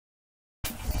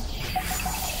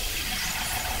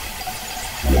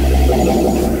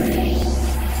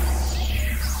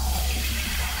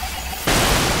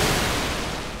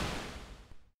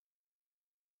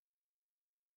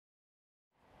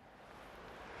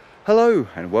Hello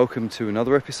and welcome to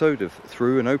another episode of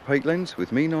Through an Opaque Lens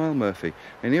with me, Niall Murphy,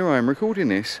 and here I am recording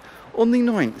this on the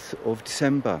 9th of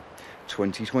December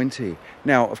 2020.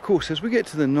 Now, of course, as we get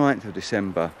to the 9th of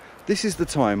December, this is the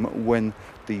time when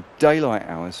the daylight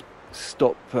hours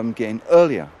stop getting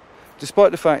earlier.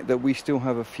 Despite the fact that we still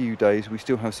have a few days, we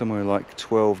still have somewhere like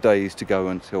 12 days to go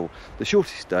until the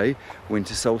shortest day,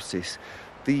 Winter Solstice,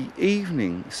 the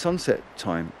evening sunset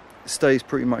time stays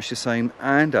pretty much the same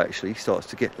and actually starts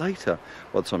to get later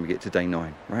by the time we get to day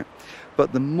 9, right?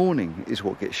 But the morning is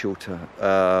what gets shorter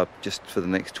just for the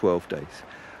next 12 days.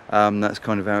 That's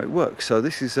kind of how it works. So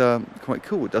this is quite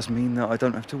cool. It doesn't mean that I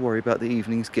don't have to worry about the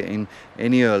evenings getting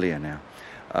any earlier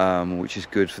now, which is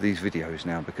good for these videos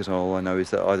now, because all I know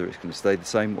is that either it's going to stay the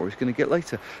same or it's going to get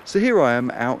later. So here I am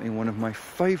out in one of my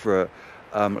favourite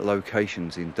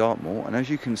locations in Dartmoor, and as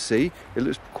you can see, it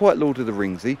looks quite Lord of the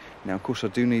Ringsy. Now, of course, I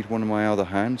do need one of my other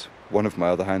hands.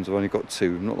 I've only got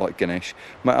two, not like Ganesh.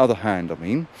 My other hand, I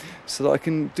mean, so that I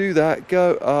can do that,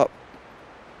 go up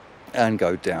and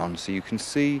go down. So you can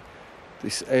see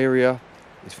this area.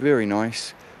 It's very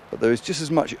nice, but there is just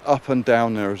as much up and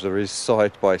down there as there is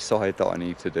side by side that I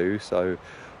need to do. So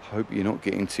I hope you're not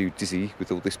getting too dizzy with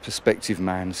all this perspective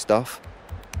man stuff.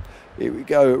 Here we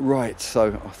go. Right,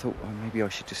 so I thought maybe I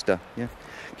should just carry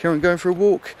on going for a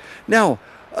walk. Now,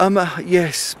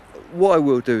 yes, what I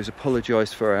will do is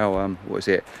apologise for our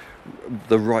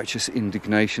the righteous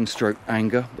indignation stroke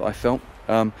anger that I felt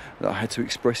that I had to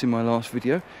express in my last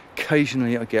video.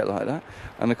 Occasionally I get like that,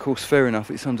 and of course, fair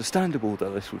enough, it's understandable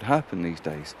that this would happen these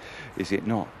days, is it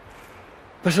not?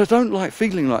 But I don't like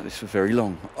feeling like this for very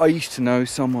long. I used to know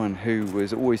someone who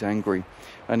was always angry,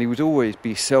 and he would always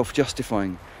be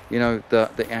self-justifying, you know,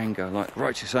 the anger, like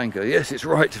righteous anger. Yes, it's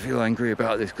right to feel angry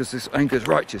about this because this anger is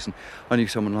righteous. And I knew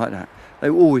someone like that.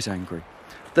 They were always angry.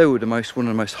 They were one of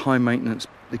the most high-maintenance,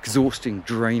 exhausting,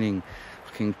 draining,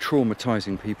 fucking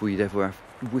traumatising people you'd ever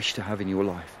wish to have in your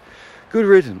life. Good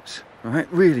riddance, right?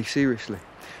 Really, seriously.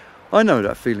 I know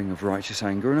that feeling of righteous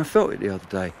anger, and I felt it the other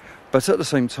day. But at the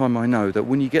same time, I know that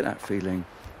when you get that feeling,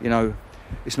 you know,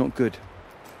 it's not good.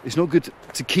 It's not good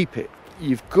to keep it.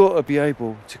 You've got to be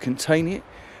able to contain it,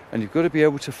 and you've got to be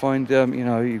able to find,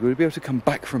 you've got to be able to come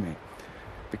back from it.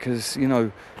 Because,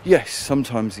 yes,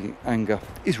 sometimes the anger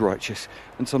is righteous,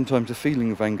 and sometimes the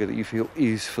feeling of anger that you feel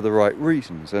is for the right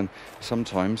reasons. And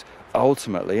sometimes,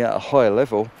 ultimately, at a higher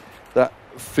level, that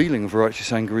feeling of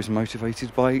righteous anger is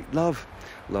motivated by love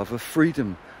of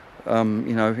freedom,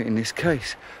 in this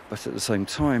case. But at the same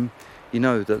time, you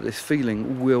know that this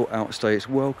feeling will outstay its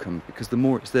welcome, because the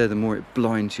more it's there, the more it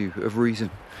blinds you of reason,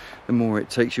 the more it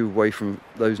takes you away from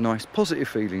those nice positive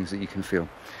feelings that you can feel,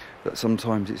 that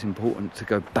sometimes it's important to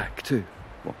go back to.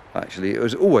 Well, actually, it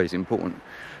was always important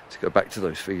to go back to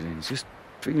those feelings. Just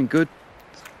feeling good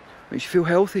makes you feel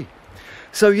healthy.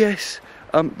 So yes,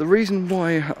 the reason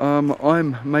why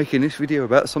I'm making this video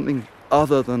about something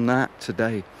other than that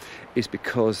today is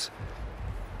because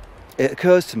it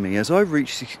occurs to me as I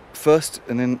reach the first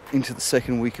and then into the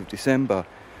second week of December,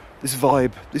 this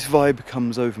vibe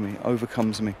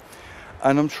overcomes me,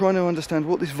 and I'm trying to understand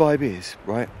what this vibe is,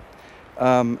 right?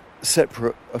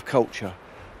 Separate of culture.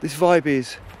 This vibe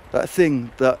is that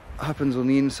thing that happens on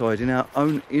the inside, in our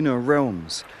own inner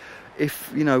realms.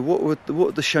 If, what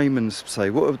would the shamans say?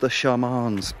 What would the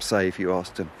shamans say if you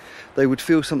asked them? They would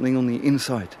feel something on the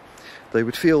inside. They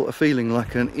would feel a feeling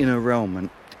like an inner realm, and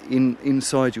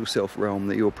inside yourself realm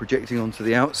that you're projecting onto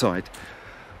the outside.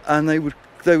 And they would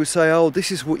say, oh,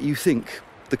 this is what you think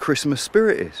the Christmas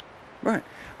spirit is, right?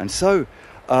 And so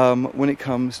when it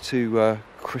comes to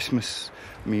Christmas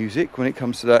music, when it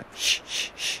comes to that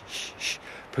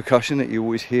percussion that you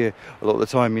always hear a lot of the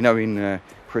time, in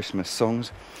Christmas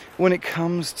songs, when it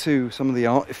comes to some of the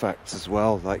artifacts as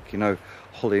well, like,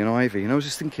 holly and ivy. And I was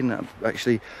just thinking that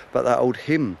actually about that old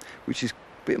hymn, which is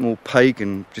a bit more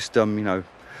pagan, just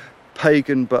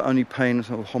pagan, but only paying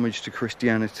sort of homage to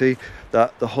Christianity.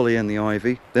 That the holly and the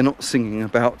ivy, they're not singing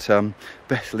about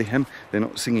Bethlehem. They're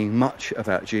not singing much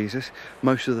about Jesus.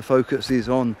 Most of the focus is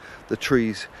on the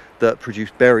trees that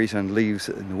produce berries and leaves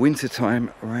in the winter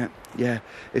time, right? Yeah,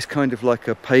 it's kind of like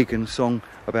a pagan song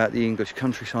about the English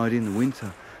countryside in the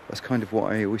winter. That's kind of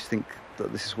what I always think,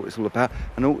 that this is what it's all about.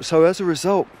 And also, as a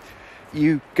result,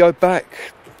 you go back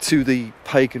to the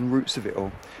pagan roots of it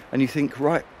all, and you think,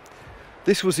 right,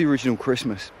 this was the original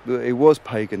Christmas. It was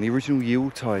pagan, the original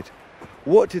Yuletide.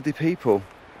 What did the people,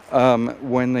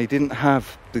 when they didn't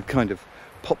have the kind of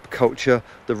pop culture,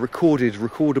 the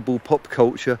recordable pop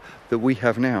culture that we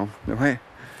have now, right?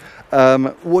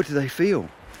 What do they feel?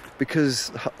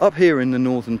 Because up here in the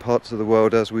northern parts of the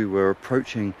world, as we were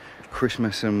approaching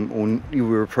Christmas or you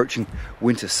were approaching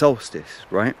Winter Solstice,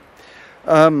 right?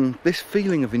 This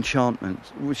feeling of enchantment,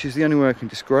 which is the only way I can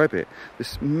describe it,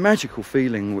 this magical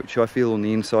feeling which I feel on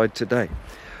the inside today,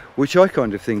 which I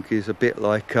kind of think is a bit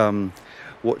like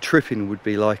what tripping would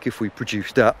be like if we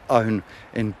produced our own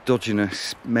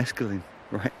endogenous mescaline,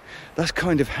 right? That's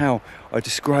kind of how I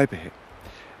describe it.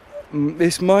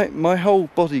 It's my whole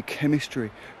body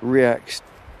chemistry reacts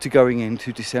to going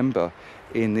into December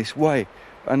in this way,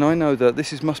 and I know that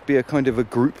this must be a kind of a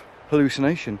group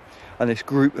hallucination, and this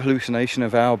group hallucination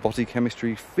of our body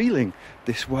chemistry feeling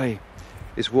this way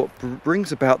is what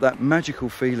brings about that magical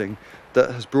feeling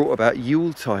that has brought about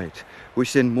Yuletide,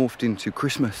 which then morphed into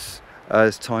Christmas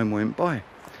as time went by,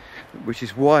 which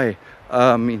is why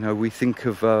we think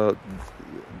of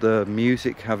the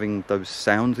music having those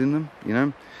sounds in them,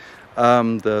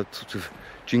 the sort of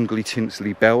jingly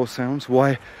tinsely bell sounds,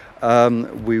 why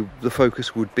the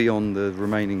focus would be on the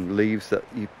remaining leaves that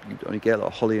you only get,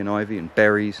 like holly and ivy and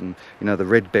berries, and the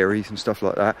red berries and stuff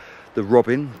like that. The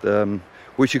robin,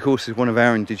 which of course is one of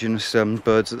our indigenous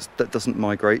birds that doesn't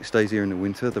migrate, stays here in the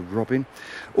winter. The robin.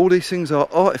 All these things are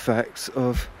artifacts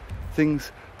of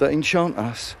things that enchant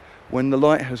us when the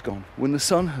light has gone, when the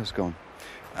sun has gone.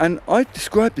 And I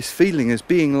describe this feeling as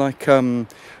being like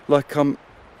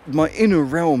my inner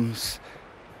realms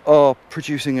are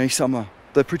producing a summer.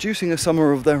 They're producing a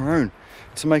summer of their own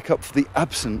to make up for the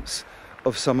absence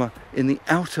of summer in the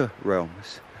outer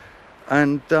realms.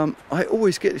 And I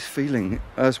always get this feeling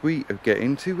as we get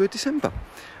into December.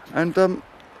 And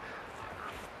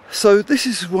so this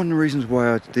is one of the reasons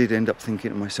why I did end up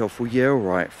thinking to myself, well, yeah, all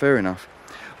right, fair enough.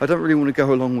 I don't really want to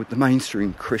go along with the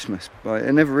mainstream Christmas. I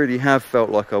never really have felt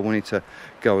like I wanted to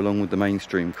go along with the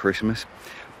mainstream Christmas.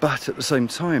 But at the same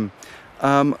time,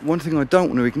 one thing I don't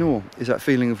want to ignore is that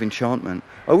feeling of enchantment.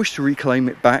 I wish to reclaim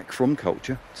it back from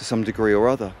culture to some degree or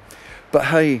other. But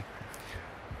hey,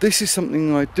 this is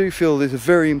something I do feel is a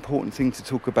very important thing to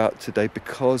talk about today,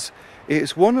 because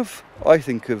it's one of, I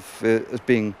think of as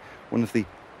being one of the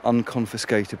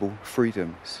unconfiscatable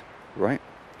freedoms, right?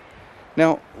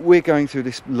 Now, we're going through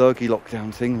this lurgy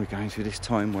lockdown thing. We're going through this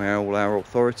time where all our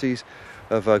authorities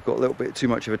have got a little bit too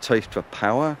much of a taste for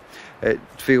power. It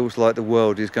feels like the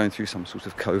world is going through some sort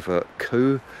of covert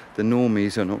coup. The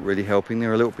normies are not really helping.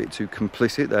 They're a little bit too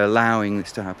complicit. They're allowing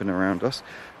this to happen around us.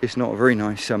 It's not a very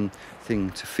nice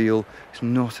thing to feel. It's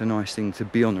not a nice thing to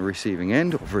be on the receiving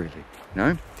end of, really,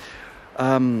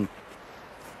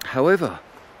 However,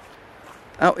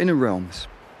 out inner realms,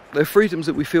 there are freedoms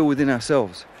that we feel within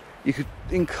ourselves. You could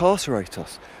incarcerate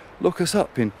us, lock us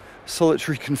up in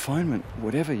solitary confinement,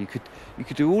 whatever. You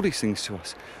could do all these things to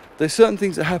us. There's certain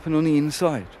things that happen on the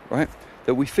inside, right,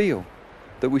 that we feel,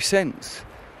 that we sense,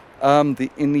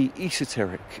 in the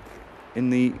esoteric, in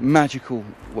the magical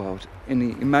world, in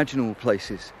the imaginal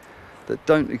places that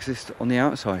don't exist on the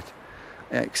outside,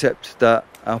 except that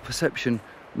our perception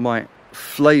might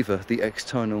flavour the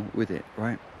external with it,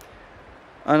 right?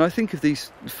 And I think of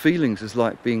these feelings as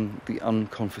like being the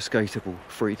unconfiscatable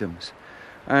freedoms.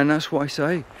 And that's what I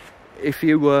say. If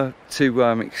you were to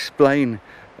explain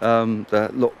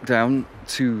the lockdown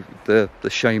to the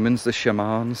shamans, the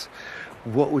shamans,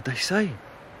 what would they say?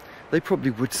 They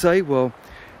probably would say, well,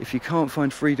 if you can't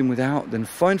find freedom without, then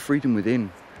find freedom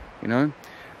within,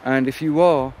 And if you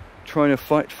are trying to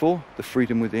fight for the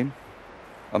freedom within,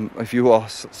 if you are,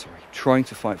 trying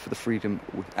to fight for the freedom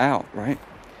without, right?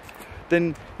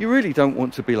 Then you really don't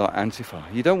want to be like Antifa.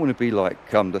 You don't want to be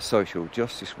like the social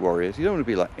justice warriors. You don't want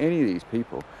to be like any of these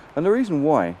people. And the reason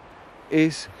why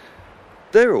is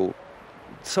they're all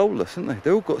soulless, aren't they?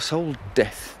 They all got soul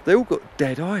death. They all got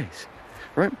dead eyes,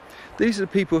 right? These are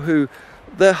the people who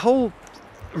their whole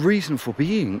reason for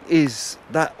being is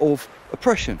that of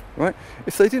oppression, right?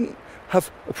 If they didn't have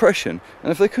oppression,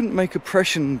 and if they couldn't make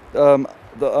oppression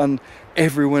and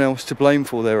everyone else to blame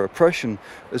for their oppression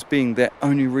as being their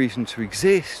only reason to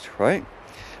exist, right?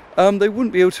 They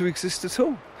wouldn't be able to exist at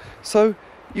all. So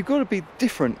you've got to be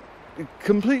different,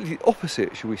 completely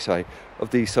opposite, shall we say,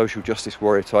 of these social justice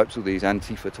warrior types or these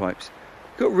Antifa types.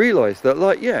 You've got to realise that,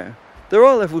 there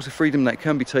are levels of freedom that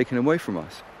can be taken away from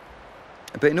us.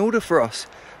 But in order for us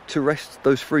to wrest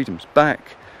those freedoms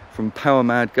back from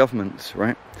power-mad governments,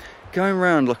 right? Going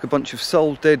around like a bunch of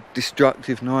soul-dead,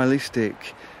 destructive,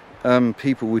 nihilistic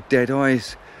people with dead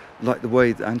eyes, like the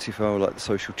way that Antifa or like the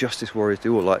social justice warriors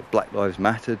do, or like Black Lives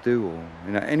Matter do, or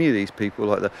any of these people,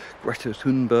 like the Greta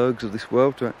Thunbergs of this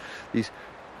world, right? These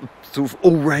sort of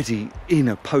already in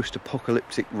a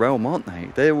post-apocalyptic realm, aren't they?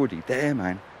 They're already there,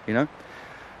 man,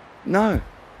 No,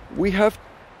 we have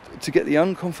to get the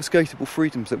unconfiscatable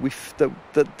freedoms that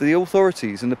the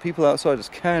authorities and the people outside us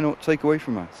cannot take away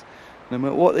from us. No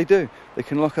matter what they do, they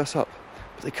can lock us up.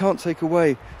 But they can't take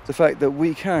away the fact that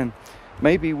we can,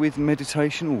 maybe with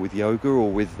meditation or with yoga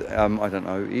or with, I don't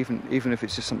know, even if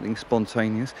it's just something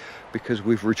spontaneous, because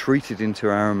we've retreated into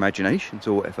our imaginations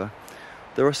or whatever,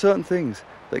 there are certain things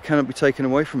that cannot be taken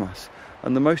away from us.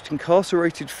 And the most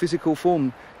incarcerated physical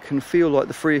form can feel like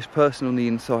the freest person on the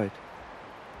inside.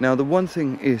 Now, the one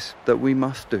thing is that we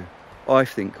must do, I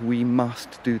think we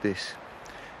must do this,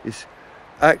 is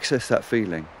access that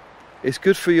feeling. It's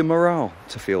good for your morale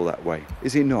to feel that way,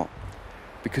 is it not?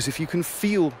 Because if you can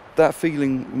feel that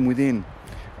feeling within,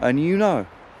 and you know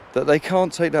that they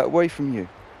can't take that away from you,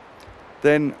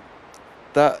 then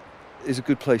that is a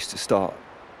good place to start,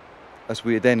 as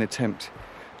we then attempt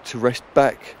to wrest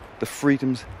back the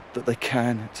freedoms that they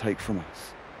can take from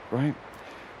us, right?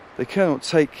 They cannot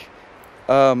take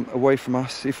away from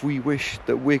us if we wish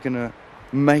that we're going to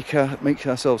make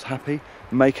ourselves happy,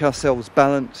 make ourselves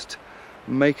balanced,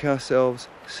 make ourselves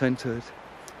centered,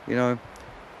 you know,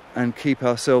 and keep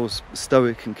ourselves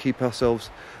stoic and keep ourselves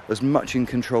as much in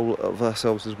control of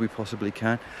ourselves as we possibly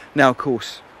can. Now, of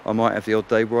course, I might have the odd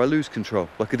day where I lose control,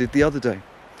 like I did the other day.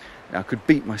 Now, I could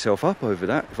beat myself up over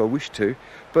that if I wished to,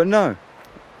 but no,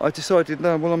 I decided,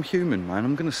 no, well, I'm human, man.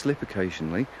 I'm going to slip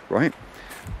occasionally, right?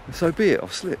 So be it, I'll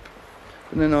slip.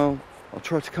 And then I'll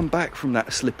try to come back from that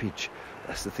slippage.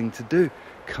 That's the thing to do.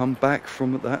 Come back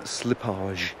from that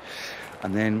slippage.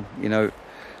 And then, you know,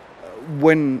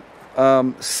 when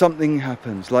something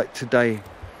happens, like today,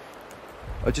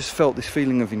 I just felt this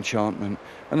feeling of enchantment.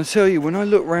 And I tell you, when I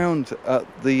look round at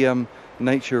the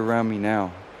nature around me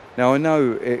now I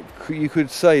know you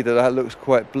could say that looks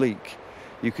quite bleak.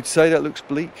 You could say that looks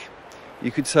bleak.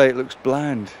 You could say it looks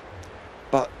bland.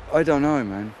 But I don't know,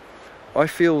 man. I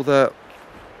feel that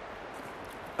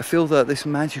this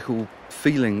magical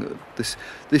feeling, this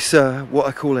what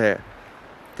I call it,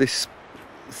 this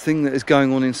thing that is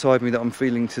going on inside me that I'm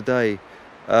feeling today,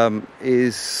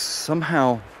 is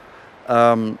somehow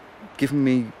giving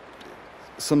me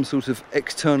some sort of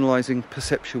externalizing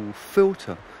perceptual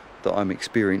filter that I'm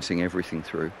experiencing everything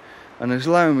through, and is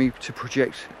allowing me to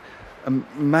project a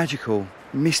magical,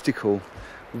 mystical,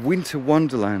 winter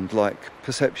wonderland-like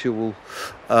perceptual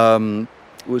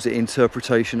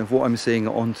interpretation of what I'm seeing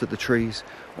onto the trees,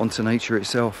 onto nature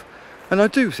itself. And I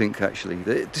do think, actually,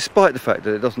 that despite the fact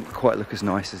that it doesn't quite look as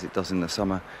nice as it does in the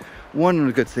summer, one of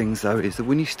the good things, though, is that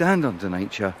when you stand under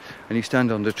nature and you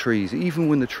stand under trees, even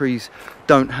when the trees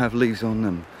don't have leaves on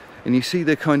them, and you see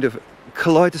the kind of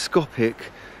kaleidoscopic,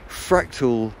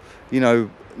 fractal, you know,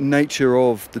 nature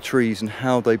of the trees and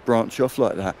how they branch off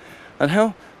like that, and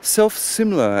how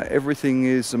self-similar everything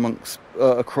is amongst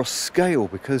across scale,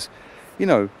 because, you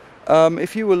know,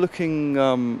 if you were looking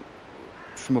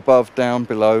from above down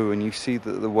below and you see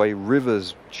the way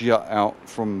rivers jut out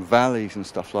from valleys and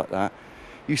stuff like that,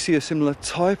 you see a similar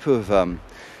type of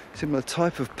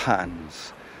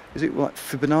patterns. Is it like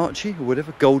Fibonacci or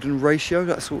whatever, golden ratio,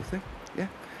 that sort of thing? Yeah,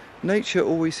 nature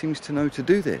always seems to know to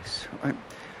do this, right?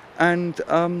 And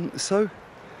so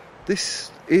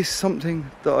this is something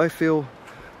that I feel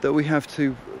that we have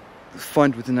to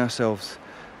find within ourselves.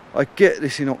 I get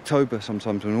this in October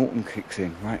sometimes when autumn kicks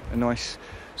in, right? A nice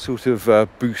sort of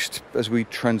boost as we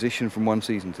transition from one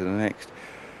season to the next.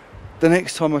 The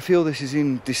next time I feel this is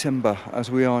in December,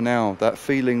 as we are now, that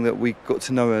feeling that we got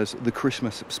to know as the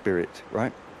Christmas spirit,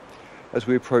 right? As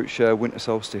we approach Winter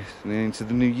Solstice and then into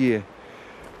the new year.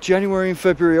 January and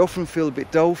February often feel a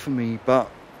bit dull for me, but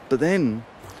then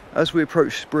as we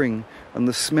approach spring and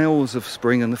the smells of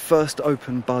spring and the first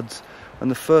open buds and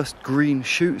the first green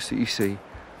shoots that you see,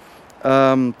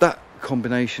 that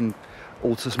combination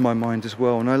alters my mind as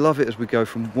well, and I love it as we go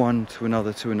from one to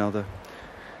another to another.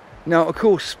 Now, of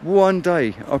course, one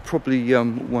day I probably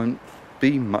won't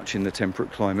be much in the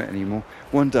temperate climate anymore.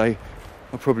 One day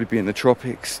I'll probably be in the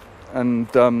tropics, and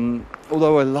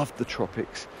although I love the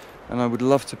tropics and I would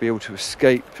love to be able to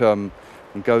escape and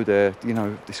go there, you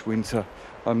know, this winter,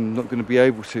 I'm not going to be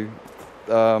able to.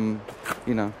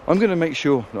 You know, I'm going to make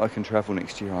sure that I can travel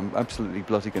next year. I'm absolutely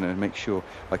bloody going to make sure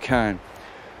I can.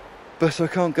 But I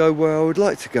can't go where I would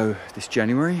like to go this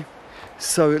January.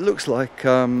 So it looks like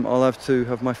I'll have to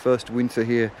have my first winter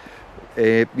here,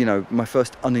 you know, my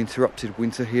first uninterrupted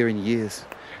winter here in years.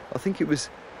 I think it was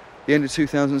the end of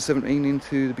 2017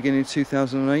 into the beginning of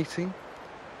 2018.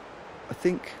 I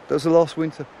think that was the last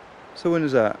winter. So when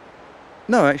was that?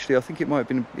 No, actually, I think it might have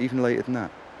been even later than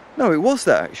that. No, it was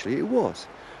that, actually. It was.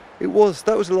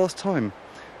 That was the last time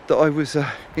that I was,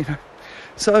 you know.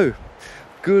 So,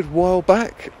 good while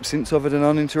back since I've had an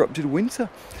uninterrupted winter.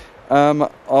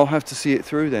 I'll have to see it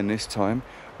through then this time.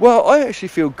 Well, I actually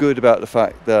feel good about the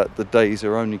fact that the days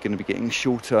are only going to be getting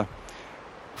shorter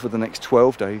for the next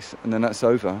 12 days and then that's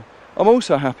over. I'm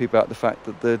also happy about the fact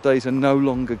that the days are no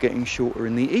longer getting shorter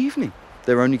in the evening.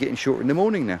 They're only getting shorter in the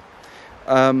morning now.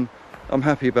 I'm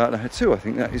happy about that too. I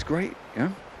think that is great.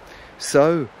 Yeah.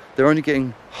 So they're only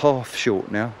getting half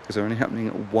short now because they're only happening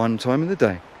at one time in the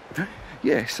day.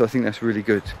 Yes, I think that's really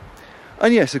good.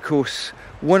 And yes, of course,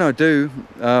 when I do,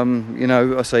 you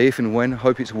know, I say if and when, I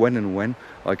hope it's when and when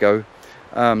I go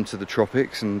to the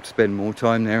tropics and spend more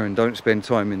time there and don't spend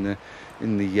time in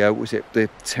the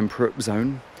temperate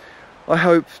zone. I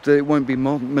hope that it won't be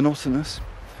monotonous.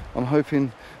 I'm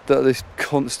hoping that this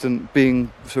constant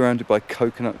being surrounded by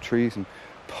coconut trees and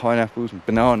pineapples and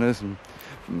bananas and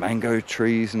mango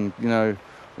trees and, you know,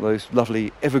 those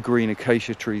lovely evergreen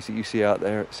acacia trees that you see out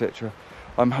there, etc.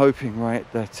 I'm hoping, right,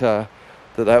 that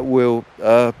that will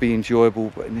be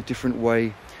enjoyable, but in a different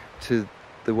way to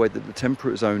the way that the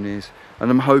temperate zone is. And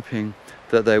I'm hoping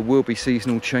that there will be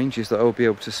seasonal changes that I'll be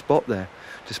able to spot there,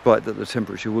 despite that the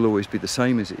temperature will always be the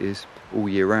same as it is all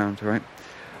year round, right?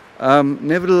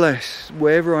 Nevertheless,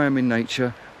 wherever I am in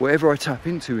nature, wherever I tap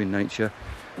into in nature,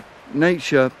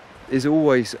 nature is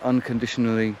always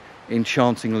unconditionally,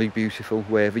 enchantingly beautiful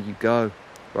wherever you go,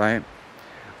 right?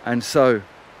 And so,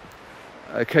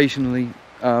 occasionally,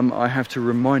 I have to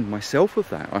remind myself of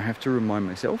that. I have to remind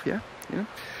myself,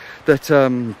 that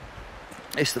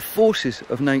it's the forces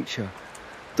of nature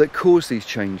that cause these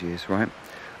changes, right?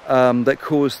 That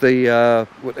cause the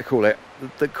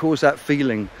that cause that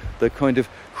feeling, the kind of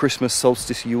Christmas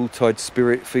solstice Yuletide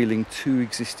spirit feeling to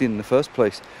exist in the first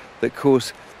place, that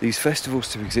cause these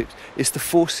festivals to exist. It's the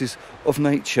forces of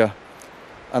nature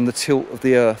and the tilt of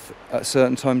the earth at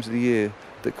certain times of the year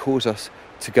that cause us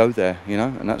to go there, you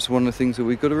know, and that's one of the things that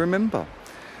we've got to remember.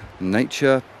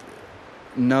 Nature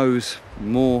knows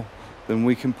more than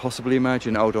we can possibly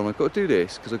imagine. Hold on, I've got to do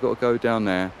this because I've got to go down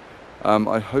there.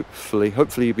 I hopefully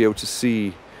you'll be able to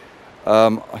see.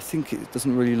 I think it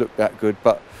doesn't really look that good,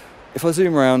 but if I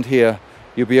zoom around here,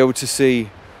 you'll be able to see.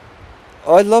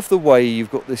 I love the way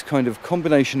you've got this kind of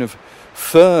combination of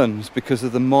ferns because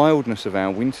of the mildness of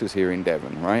our winters here in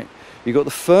Devon, right? You've got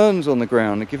the ferns on the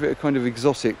ground that give it a kind of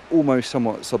exotic, almost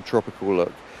somewhat subtropical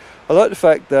look. I like the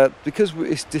fact that because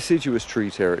it's deciduous tree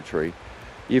territory,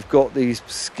 you've got these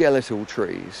skeletal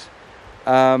trees.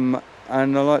 And I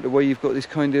like the way you've got this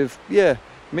kind of,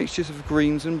 mixtures of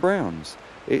greens and browns.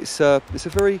 It's a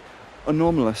very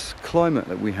anomalous climate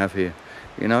that we have here,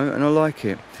 you know, and I like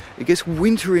it. It gets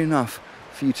wintry enough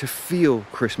for you to feel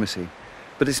Christmassy,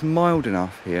 but it's mild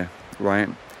enough here, right?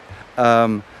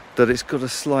 That it's got a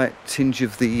slight tinge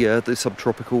of the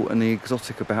subtropical and the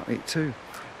exotic about it too.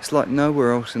 It's like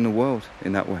nowhere else in the world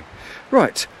in that way.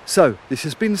 Right, so this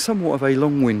has been somewhat of a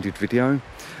long-winded video,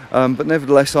 but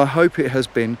nevertheless I hope it has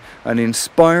been an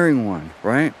inspiring one,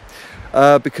 right?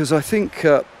 Because I think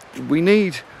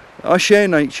I share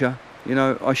nature, you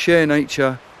know, I share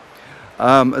nature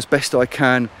as best I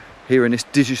can here in this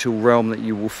digital realm that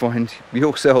you will find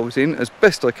yourselves in, as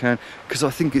best I can, because I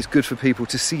think it's good for people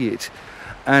to see it.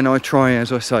 And I try,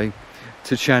 as I say,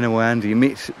 to channel and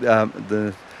emit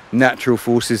the natural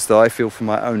forces that I feel from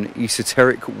my own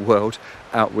esoteric world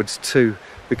outwards too,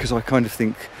 because I kind of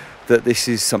think that this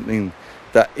is something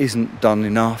that isn't done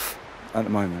enough at the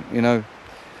moment, you know.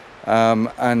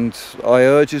 And I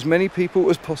urge as many people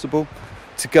as possible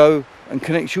to go and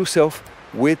connect yourself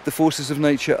with the forces of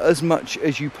nature as much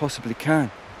as you possibly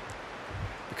can,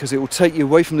 because it will take you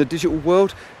away from the digital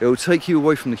world, it will take you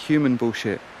away from the human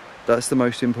bullshit. That's the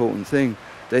most important thing.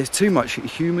 There's too much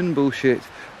human bullshit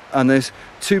and there's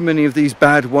too many of these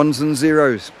bad ones and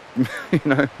zeros. You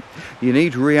know, you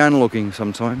need re-analoguing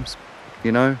sometimes,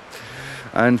 you know.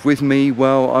 And with me,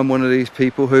 well, I'm one of these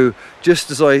people who, just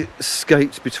as I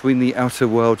skate between the outer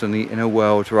world and the inner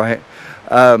world, right,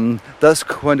 that's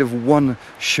kind of one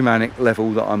shamanic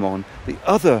level that I'm on. The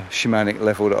other shamanic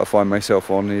level that I find myself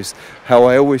on is how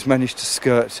I always manage to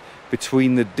skirt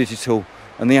between the digital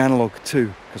and the analog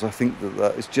too, because I think that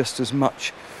that is just as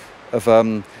much of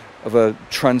a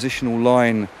transitional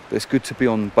line that's good to be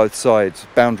on both sides,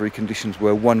 boundary conditions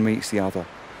where one meets the other,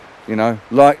 you know,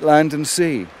 like land and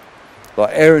sea, like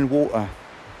air and water,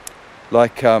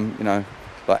 like you know,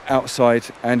 like outside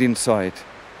and inside,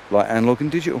 like analog and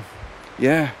digital.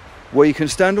 Yeah, where you can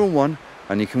stand on one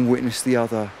and you can witness the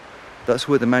other. That's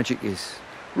where the magic is.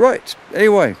 Right,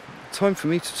 anyway, time for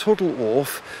me to toddle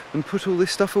off and put all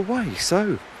this stuff away.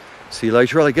 So, see you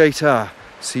later, alligator.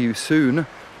 See you soon,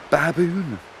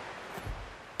 baboon.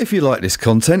 If you like this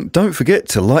content, don't forget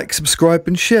to like, subscribe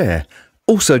and share.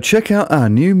 Also, check out our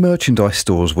new merchandise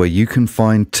stores where you can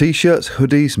find t-shirts,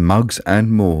 hoodies, mugs and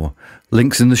more.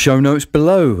 Links in the show notes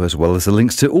below, as well as the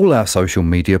links to all our social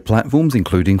media platforms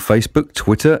including Facebook,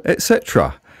 Twitter,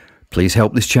 etc. Please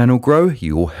help this channel grow.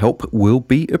 Your help will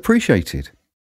be appreciated.